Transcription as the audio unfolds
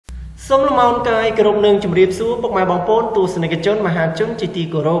សូមលំអរកាយគោរពនឹងជម្រាបសួរពុកម៉ែបងប្អូនទស្សនិកជនមហាជនជាទី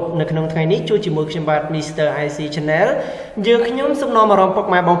គោរពនៅក្នុងថ្ងៃនេះជួយជាមួយខ្ញុំបាទ Mr. IC Channel យើងខ្ញុំសូមនាំអារម្មណ៍ពុក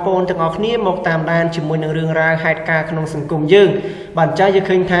ម៉ែបងប្អូនទាំងអស់គ្នាមកតាមដានជាមួយនឹងរឿងរ៉ាវហេតុការណ៍ក្នុងសង្គមយើងបាទអញ្ចឹងយើង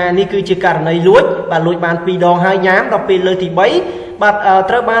ឃើញថានេះគឺជាករណីលួចបាទលួចបាន2ដងហើយញ៉ាំដល់ពេលលើកទី3បាទ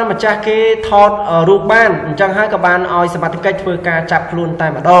ត្រូវបានម្ចាស់គេថតរូបបានអញ្ចឹងហើយក៏បានឲ្យសមត្ថកិច្ចធ្វើការចាប់ខ្លួនតែ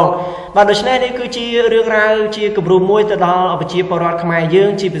ម្ដងបាទដូច្នេះនេះគឺជារឿងរ៉ាវជាគំរូមួយទៅដល់ប្រជាពលរដ្ឋខ្មែរយើ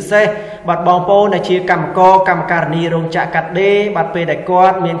ងជាពិសេសបាទបងប្អូនដែលជាកម្មការនីរោងចក្រកាត់ដេរបាទពេលដែលគា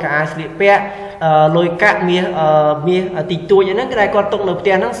ត់មានការអាស្លៀកពាក់លុយកាក់មាសតិចតួចហ្នឹងគឺតែគាត់ຕົកនៅផ្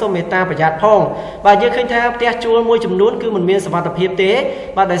ទះហ្នឹងសូមមេត្តាប្រយ័ត្នផងបាទយើងឃើញថាផ្ទះជួលមួយចំនួនគឺមិនមានសុវត្ថិភាពទេ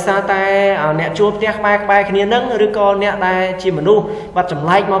បាទដោយសារតែអ្នកជួលផ្ទះក្បែរគ្នាហ្នឹងឬក៏អ្នកដែលជាមនុស្សបាទចម្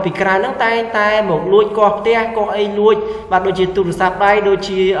លែកមកពីក្រៅហ្នឹងតែមកលួចកោះផ្ទះកោះអីលួចបាទដូចជាទូរស័ព្ទដៃដូច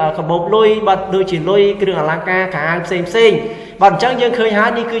ជាកាបូបលុយបាទដូចជាលុយគ្រឿងអលង្ការខោអាវផ្សេងបាទអញ្ចឹងយើងឃើញហើយ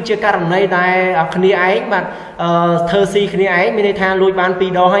នេះគឺជាករណីដែលគ្នាឯងបាទធ្វើស៊ីគ្នាឯងមានន័យថាលួចបាន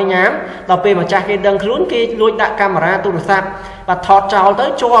2ដងហើយញ៉ាំដល់ពេលម្ចាស់គេដឹងខ្លួនគេលួចដាក់កាមេរ៉ាទូរស័ព្ទបាទថតចោលទៅ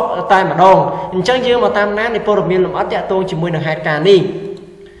ជាប់តែម្ដងអញ្ចឹងយើងមកតាមដាននៃព័ត៌មានលម្អិតតាក់ទងជាមួយនឹងហេតុការណ៍នេះ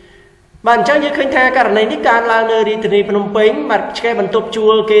បាទអញ្ចឹងយើងឃើញថាករណីនេះកើតឡើងនៅរាជធានីភ្នំពេញបាទឆ្កែបន្ទប់ជួ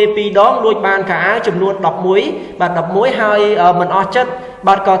លគេ2ដងលួចបានខោអាវចំនួន11បាទ11ហើយមិនអស់ចិត្ត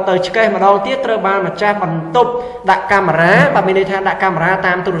បាទក៏ទៅឆ្កេះម្ដងទៀតត្រូវបានម្ចាស់បន្ទប់ដាក់កាមេរ៉ាបាទមានន័យថាដាក់កាមេរ៉ា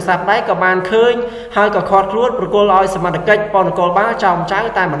តាមទូរស័ព្ទដៃក៏បានឃើញហើយក៏ខាត់ខ្លួនប្រគល់ឲ្យសមត្ថកិច្ចប៉ុនគរបាលចោមចៅ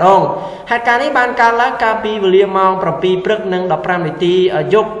តែម្ដងហេតុការណ៍នេះបានកើតឡើងកាលពីវេលាម៉ោង7ព្រឹកនិង15នាទី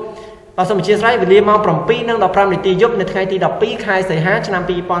យប់បាទសូមអធិស្ឋានវេលាម៉ោង7និង15នាទីយប់នៅថ្ងៃទី12ខែសីហាឆ្នាំ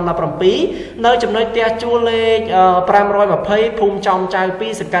2017នៅចំណុចផ្ទះជួលលេខ520ភូមិចំចៅ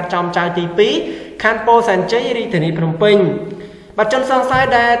2សង្កាត់ចំចៅទី2ខណ្ឌពោធិ៍សែនជ័យរាជធានីភ្នំពេញបាទជនសង្ស័យ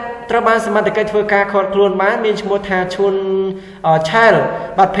ដែលត្រូវបានសមត្ថកិច្ចធ្វើការឃាត់ខ្លួនបានមានឈ្មោះថាឈុនឆែល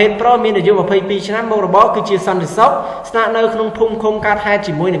បាទភេទប្រុសមានអាយុ22ឆ្នាំមុខរបរគឺជាសន្តិសុខស្នាក់នៅក្នុងភូមិឃុំកាត់ហេតុ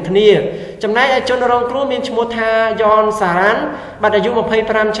ជាមួយនឹងគ្នាចំណែកឯជនរងគ្រោះមានឈ្មោះថាយ៉នសារ៉ាន់បាទអាយុ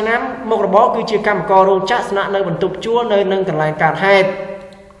25ឆ្នាំមុខរបរគឺជាកម្មកររោងចក្រស្នាក់នៅបន្ទប់ជួលនៅនឹងកន្លែងកាត់ហេតុ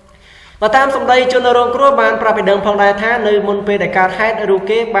បាទតាមសម្ដីជនរងគ្រោះបានប្រាប់ឲ្យដឹងផងដែរថានៅមុនពេលដែលកើតហេតុរូប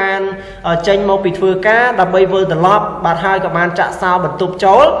គេបានចេញមកពីធ្វើការដើម្បីវិលត្រឡប់បាទហើយក៏បានចាក់សោបន្ទប់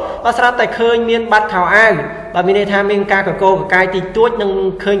ចូលបាទស្រាប់តែឃើញមានបាត់ខោអាវបាទមានន័យថាមានការកកកកាយទីទួចនិង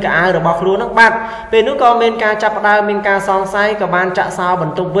ឃើញកៅអៅរបស់ខ្លួនហ្នឹងបាត់ពេលនោះក៏មានការចាប់ផ្ដើមមានការសង្ស័យក៏បានចាក់សោប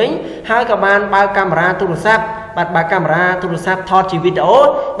ន្ទប់វិញហើយក៏បានបើកកាមេរ៉ាទូរស័ព្ទបាទបើកកាមេរ៉ាទូរស័ព្ទថតជាវីដេអូ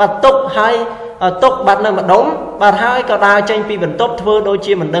បាទទុកហើយទុកបាត់នៅម្ដុំបាទហើយក៏ដើរចេញពីបន្ទប់ធ្វើដូច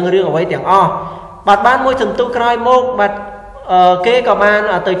ជាមិនដឹងរឿងអ្វីទាំងអស់បាទបានមួយសន្ទុះក្រោយមកបាទគេក៏បាន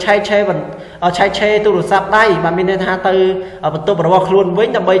ទៅឆែកឆេរទូរស័ព្ទដៃបាទមានន័យថាទៅបន្ទប់របស់ខ្លួនវិញ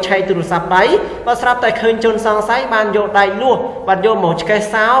ដើម្បីឆែកទូរស័ព្ទដៃបាទស្រាប់តែឃើញជនសង្ស័យបានយកដៃលួសបាទយកមកឆ្កេះ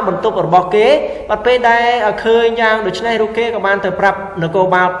សោបន្ទប់របស់គេបាទពេលដែលឃើញយ៉ាងដូច្នេះរូបគេក៏បានទៅប្រាប់នគរ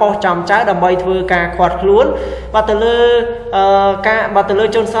បាលប៉ុស្តិ៍ចំចៅដើម្បីធ្វើការឃាត់ខ្លួនបាទទៅលើ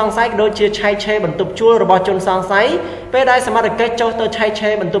ជនសង្ស័យក៏ដូចជាឆែកឆេរបន្ទប់ជួលរបស់ជនសង្ស័យពេលដែលសមត្ថកិច្ចចុះទៅឆែកឆេ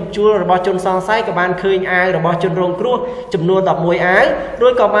របន្ទប់ជួលរបស់ជនសង្ស័យក៏បានឃើញអាវរបស់ជនរងគ្រោះចំនួន11អាវរួ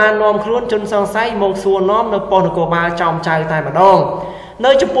ចក៏បាននាំខ្លួនជនសង្ស័យមកសួរនាំនៅប៉ុស្តិ៍នគរបាលចោមចៅតែម្ដង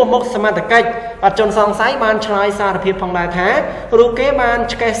នៅចំពោះមុខសមត្ថកិច្ចបាទជនសង្ស័យបានឆ្លើយសារភាពផងដែរថារូបគេបាន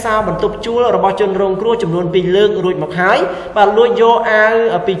ឆ្កេះសោបន្ទប់ជួលរបស់ជនរងគ្រោះចំនួន2លើករួចមកហើយបាទលួចយកអាវ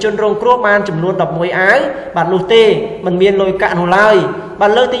ពីជនរងគ្រោះបានចំនួន11អាវបាទនោះទេមិនមានលុយកាក់នោះឡើយបា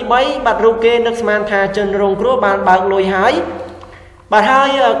ទលើកទី3បាទរូបគេនឹកស្មានថាជនរងគ្រោះបានបើកលុយហើយបាទហើយ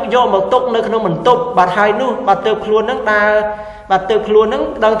យកមកទុកនៅក្នុងបន្ទប់បាទហើយនោះបាទទៅខ្លួននឹងដើរបាទទៅខ្លួននឹង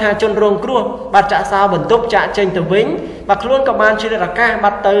ដឹងថាជនរងគ្រោះបាទចាក់សោបន្ទប់ចាក់ចេញទៅវិញបាទខ្លួនក៏បានជ្រៀតឱកាស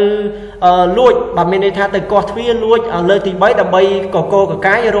បាទទៅលួចបាទមានន័យថាទៅកោះទ្វារលួចលើកទី3ដើម្បីកកក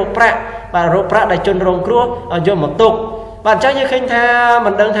កាយរកប្រាក់បាទរកប្រាក់ដែលជនរងគ្រោះយកមកទុកបាទអញ្ចឹងយើងឃើញថា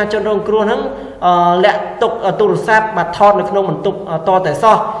មិនដឹងថាជនរងគ្រោះហ្នឹងលាក់ទុកទូរស័ព្ទបាទថតនៅក្នុងបន្ទប់តតែ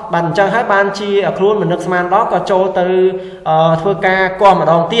សោះបាទអញ្ចឹងហើយបានជាខ្លួនមិននឹកស្មានដល់ក៏ចូលទៅធ្វើការកោះម្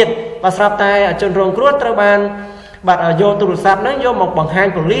ដងទៀតបាទស្រាប់តែជនរងគ្រោះត្រូវបានបាទយកទូរស័ព្ទហ្នឹងយកមកបង្ហាញ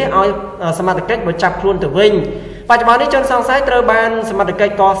ប៉ូលីសឲ្យសមត្ថកិច្ចមកចាប់ខ្លួនទៅវិញបច្ចុប្បន្ននេះជនសង្ស័យត្រូវបានសមត្ថកិ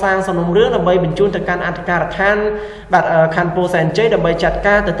ច្ចកសាងសំណុំរឿងដើម្បីបញ្ជូនទៅកាន់អធិការដ្ឋានបាទខណ្ឌពោធិ៍សែនជ័យដើម្បីចាត់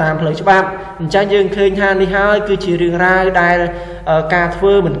ការទៅតាមផ្លូវច្បាប់អញ្ចឹងយើងឃើញថានេះហើយគឺជារឿងរ៉ាវដែលការធ្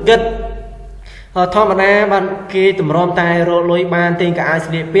វើមិនគិតធម្មតាបាទគេតម្រាំតែរកលុយបានទិញកៅអៅ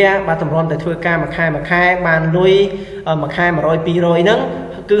ស្លៀកពាក់បាទតម្រាំតែធ្វើការមួយខែបានលុយមួយខែ100 200ហ្នឹង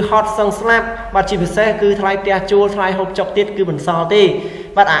គឺហត់សឹងស្លាប់បាទជាពិសេសគឺថ្លៃផ្ទះជួលថ្លៃហូបចុកទៀតគឺមិនសល់ទេ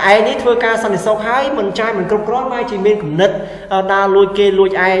បាទឯងនេះធ្វើការសន្តិសុខហើយមិនចាយមិនគ្រប់គ្រាន់មកជាមានគំនិតដើរលួចគេលួ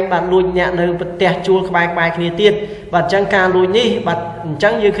ចឯងបាទលួចអ្នកនៅផ្ទះជួលក្បែរគ្នាទៀត บัดจังการลุยนี่บัดจั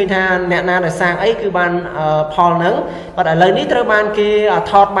งยืนขึ้นทางแนนาแต่สร้างไอ้คือบ้านพอลนังบัดอะไรนี้ตระบานเก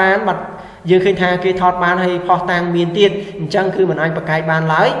ทอดบ้านบัดยืนขึ้นทางเกทอดบ้านให้พอต่างมีนตีนจังคือเหมือนไอ้ประกายบ้าน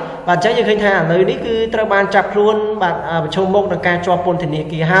หลายบัดจังยืนขึ้นทางเลยนี่คือตระบานจับพลุนบัดชมมกในการจอปนเทนี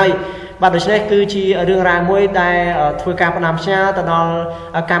กีให้บัดโดยเฉพาะคือชีเรื่องราวมวยได้ทวีการประนามชาตอน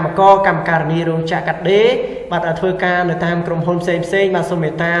การมาก่อกรรมการนีรงจากกัดเดบัดทวีการในตามกรมพลเซนมาสมั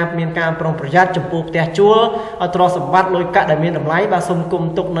ยตามีการปรองประหยัดจมปูกแต่จั่วตรอสมบัติลอยกะได้มีลำไรบัดสมกุม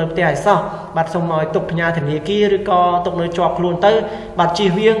ตกในเตียซอบัดสมอยตกพญาเทนีกีหรือก็ตกในจอบพลุนเตอร์บัดชี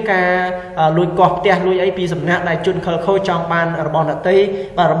เวียงกาลอยกอกเตียลอยไอปีสำนักได้จุนเคยโคจองบานระบอนเตย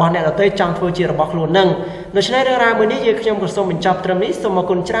บัดระบอนเนเตยจองทวีจีระบอพลุนหนึ่งโดยเฉพาะเรื่องราวมวยนี้ยืนขยมกระสมเป็นจับตรมนี้สม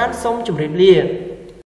กุลจานสมจุริเลีย